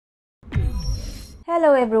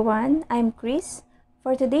Hello everyone, I'm Xris.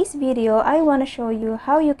 For today's video, I want to show you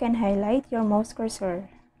how you can highlight your mouse cursor.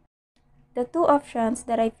 The two options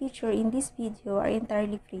that I feature in this video are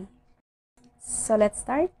entirely free. So let's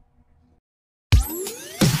start.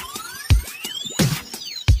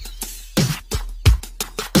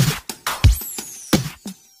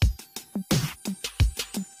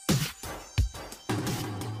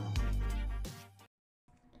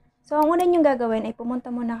 So, ang una nyong gagawin ay pumunta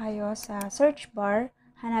muna kayo sa search bar.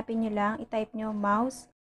 Hanapin nyo lang, i-type nyo mouse.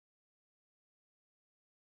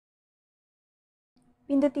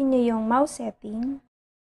 Pindutin nyo yung mouse setting.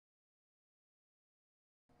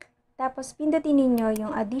 Tapos, pindutin niyo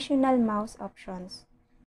yung additional mouse options.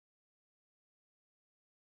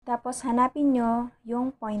 Tapos, hanapin nyo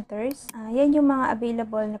yung pointers. Yan yung mga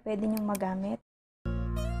available na pwede nyong magamit.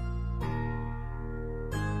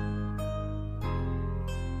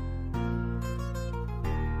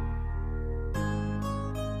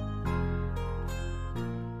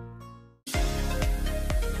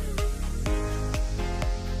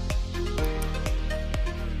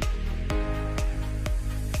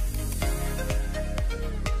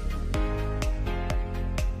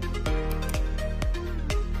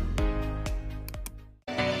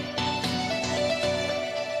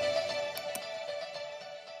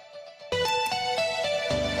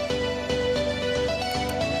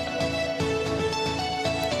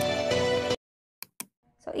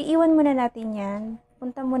 So, iiwan muna natin yan.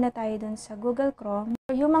 Punta muna tayo dun sa Google Chrome.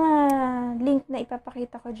 Yung mga link na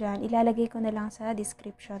ipapakita ko dyan, ilalagay ko na lang sa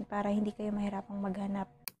description para hindi kayo mahirapang maghanap.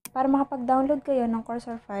 Para makapag-download kayo ng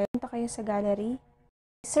cursor file, punta kayo sa gallery.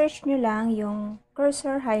 Search nyo lang yung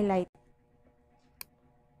cursor highlight.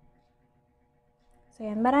 So,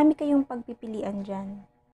 yan. Marami kayong pagpipilian dyan.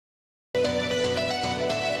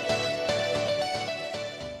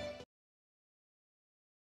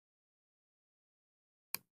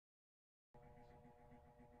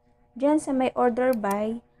 Diyan sa may order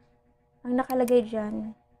by, ang nakalagay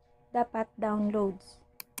dyan, dapat downloads.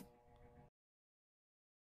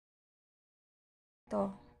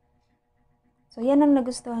 Ito. So, yan ang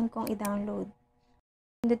nagustuhan kong i-download.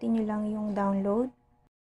 Pindutin nyo lang yung download.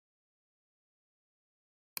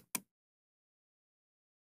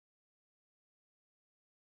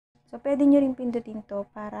 So, pwede nyo rin pindutin to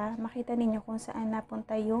para makita ninyo kung saan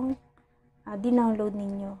napunta yung dinownload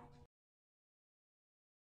ninyo.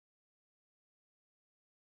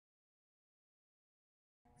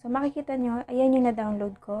 So, makikita nyo, ayan yung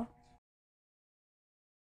na-download ko.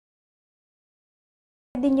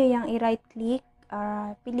 Pwede nyo yung i-right click,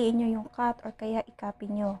 piliin nyo yung cut or kaya i-copy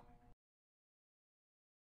nyo.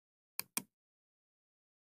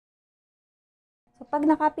 So, pag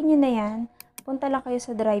na-copy nyo na yan, punta lang kayo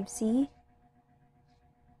sa Drive C.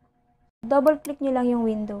 Double click nyo lang yung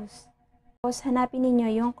Windows. Tapos, hanapin niyo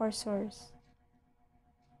yung cursors.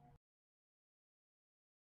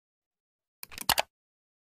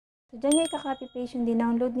 So, dyan yung i-copy paste yung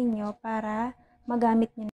dinownload ninyo para magamit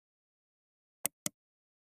nyo.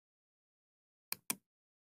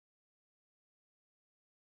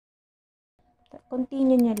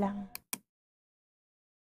 Continue nyo lang.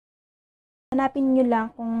 Hanapin nyo lang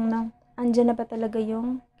kung andyan na ba talaga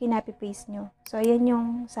yung kinopy paste nyo. So, ayan yung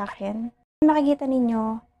sa akin. Makikita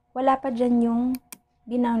ninyo, wala pa dyan yung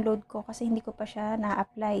dinownload ko kasi hindi ko pa siya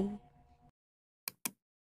na-apply.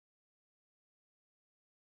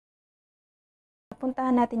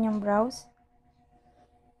 Puntahan natin yung browse.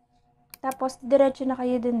 Tapos, diretso na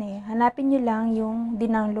kayo dun eh. Hanapin nyo lang yung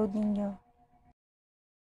dinownload ninyo.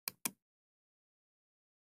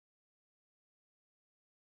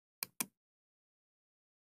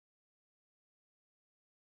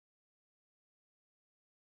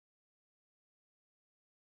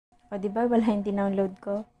 O, diba? Wala yung dinownload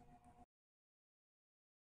ko.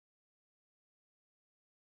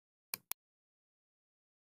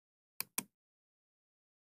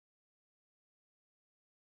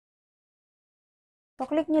 So,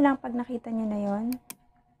 click nyo lang pag nakita nyo na yon.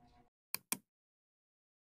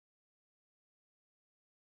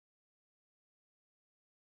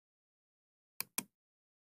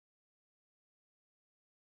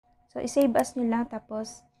 So, i-save as nyo lang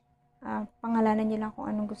tapos pangalanan nyo lang kung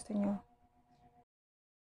anong gusto nyo.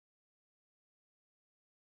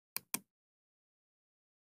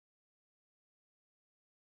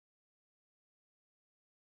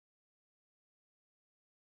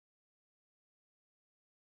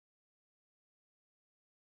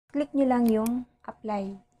 Click nyo lang yung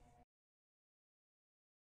apply.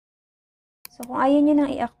 So, kung ayaw nyo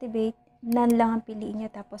nang i-activate, none lang ang piliin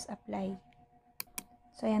nyo tapos apply.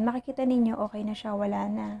 So, ayan, makikita ninyo okay na siya, wala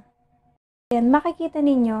na. Ayan, makikita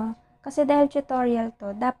ninyo, Kasi dahil tutorial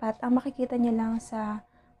to, dapat ang makikita nyo lang sa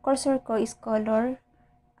cursor ko is color.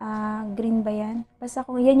 Green ba yan? Basta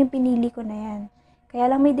kung yan yung pinili ko na yan. Kaya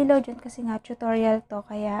lang may dilaw dyan kasi nga tutorial to.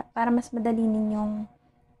 Kaya para mas madali ninyong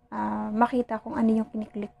makita kung ano yung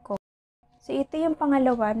kiniklik ko. So ito yung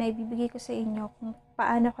pangalawa na ibibigay ko sa inyo kung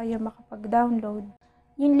paano kayo makapag-download.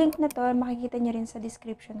 Yung link na to makikita nyo rin sa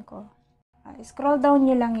description ko. Scroll down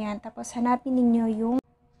nyo lang yan. Tapos hanapin ninyo yung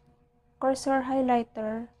cursor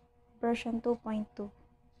highlighter version 2.2.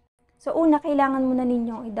 So una, kailangan muna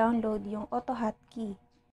ninyong i-download yung AutoHotkey.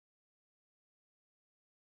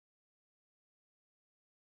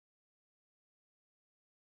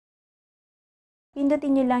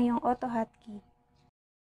 Pindutin nyo lang yung AutoHotkey.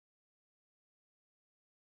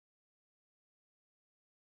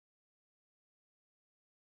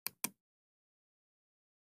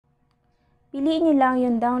 Piliin nyo lang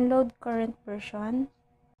yung download current version.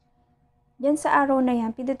 Diyan sa arrow na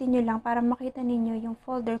yan, pindutin nyo lang para makita ninyo yung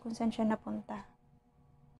folder kung saan siya napunta.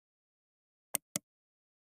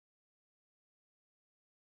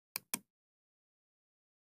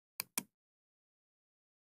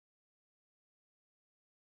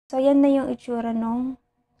 So, yan na yung itsura nung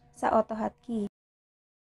sa AutoHotkey.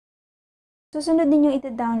 Susunod din yung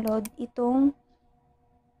iti-download itong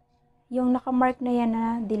yung nakamark na yan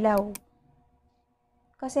na dilaw.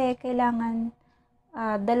 Kasi kailangan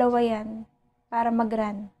dalawa yan para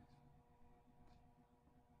mag-run.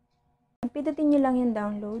 Pindutin nyo lang yung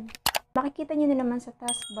download. Makikita nyo na naman sa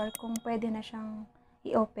taskbar kung pwede na siyang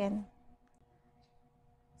i-open.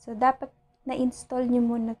 So, dapat na-install nyo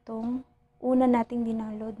muna itong una nating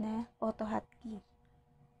dinownload na AutoHotkey.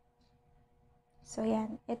 So,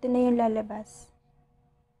 yan. Ito na yung lalabas.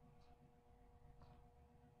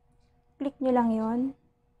 Click nyo lang yon.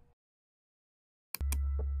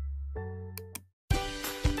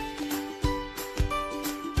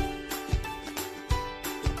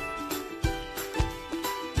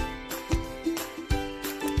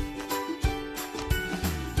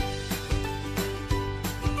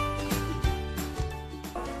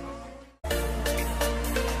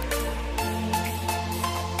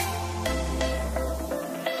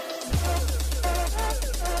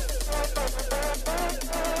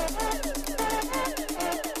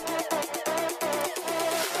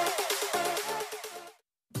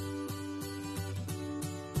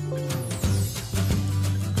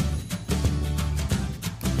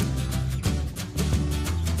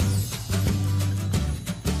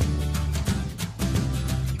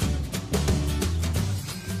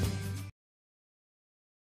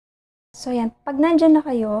 So, yan. Pag nandyan na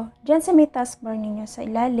kayo, dyan sa may taskbar ninyo sa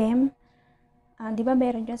ilalim, di ba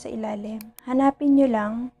meron dyan sa ilalim, hanapin nyo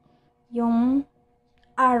lang yung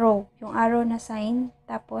arrow na sign,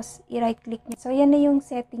 tapos i-right click nyo. So, yan na yung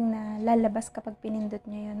setting na lalabas kapag pinindot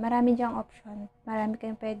nyo yun. Marami dyang option. Marami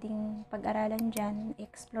kayong pwedeng pag-aralan dyan.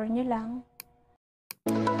 Explore nyo lang.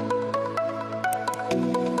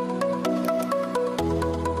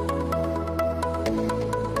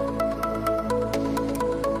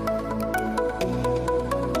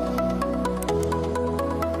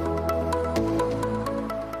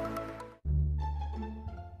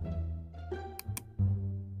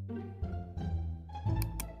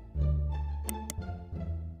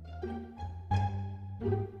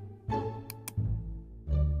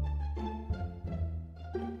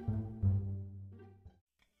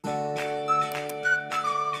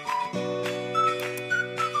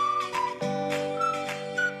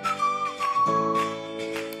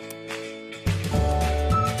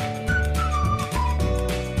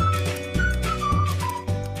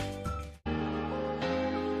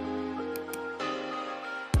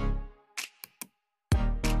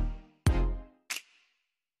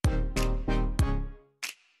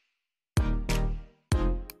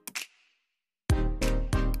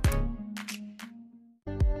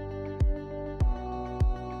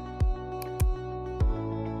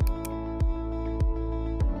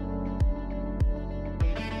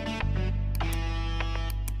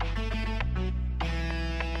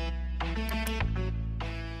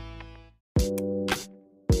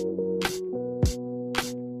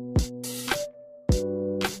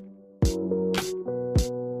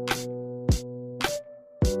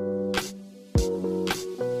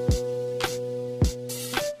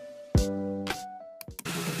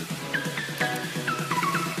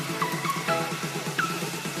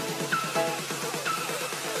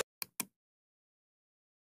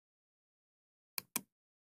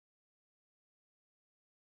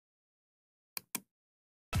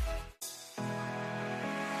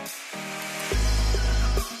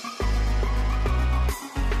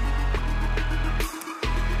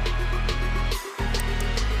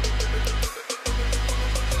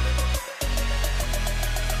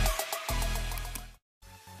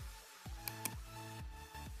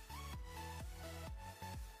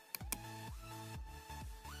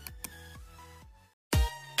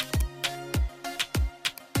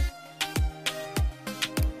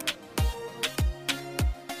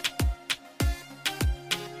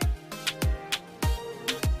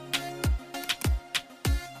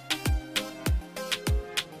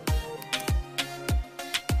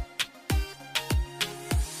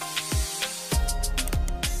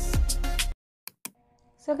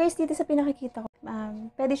 So guys, dito sa pinakikita ko,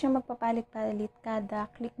 pwede siyang magpapalit-palit kada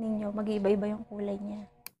click ninyo, mag-iiba-iba yung kulay niya.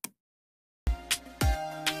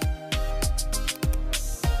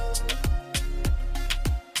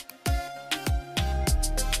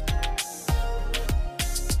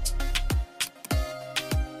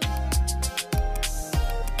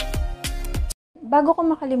 Bago ko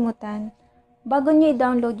makalimutan, bago nyo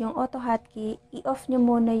i-download yung AutoHotkey, i-off nyo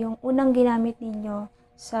muna yung unang ginamit ninyo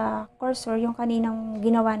sa cursor, yung kaninang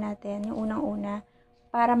ginawa natin, yung unang-una,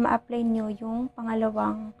 para ma-apply nyo yung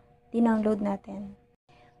pangalawang dinownload natin.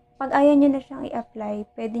 Pag ayaw nyo na siyang i-apply,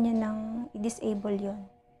 pwede nyo nang i-disable yon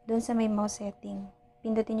doon sa may mouse setting.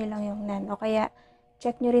 Pindutin nyo lang yung none. O kaya,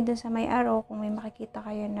 check nyo rin doon sa may arrow kung may makikita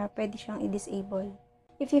kayo na pwede siyang i-disable.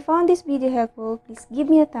 If you found this video helpful, please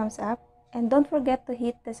give me a thumbs up. And don't forget to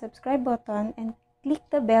hit the subscribe button and click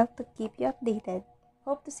the bell to keep you updated.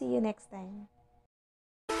 Hope to see you next time.